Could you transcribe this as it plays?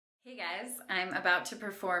Hey guys, I'm about to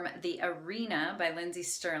perform The Arena by Lindsey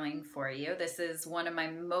Stirling for you. This is one of my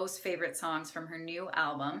most favorite songs from her new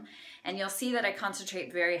album, and you'll see that I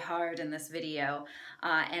concentrate very hard in this video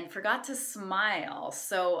and forgot to smile.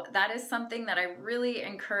 So that is something that I really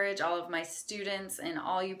encourage all of my students and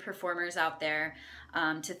all you performers out there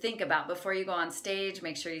to think about before you go on stage.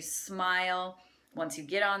 Make sure you smile. Once you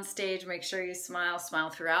get on stage, make sure you smile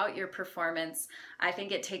throughout your performance. I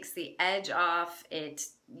think it takes the edge off,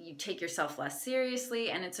 you take yourself less seriously,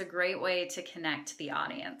 and it's a great way to connect to the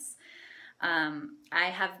audience. I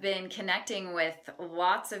have been connecting with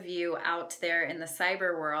lots of you out there in the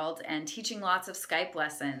cyber world and teaching lots of Skype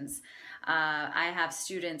lessons. I have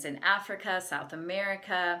students in Africa, South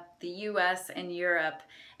America, the US, and Europe.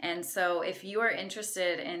 And so if you are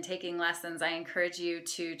interested in taking lessons, I encourage you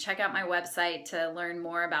to check out my website to learn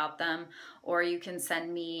more about them, or you can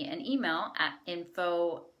send me an email at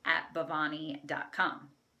info@bevani.com.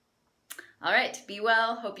 All right, be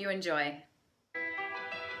well. Hope you enjoy.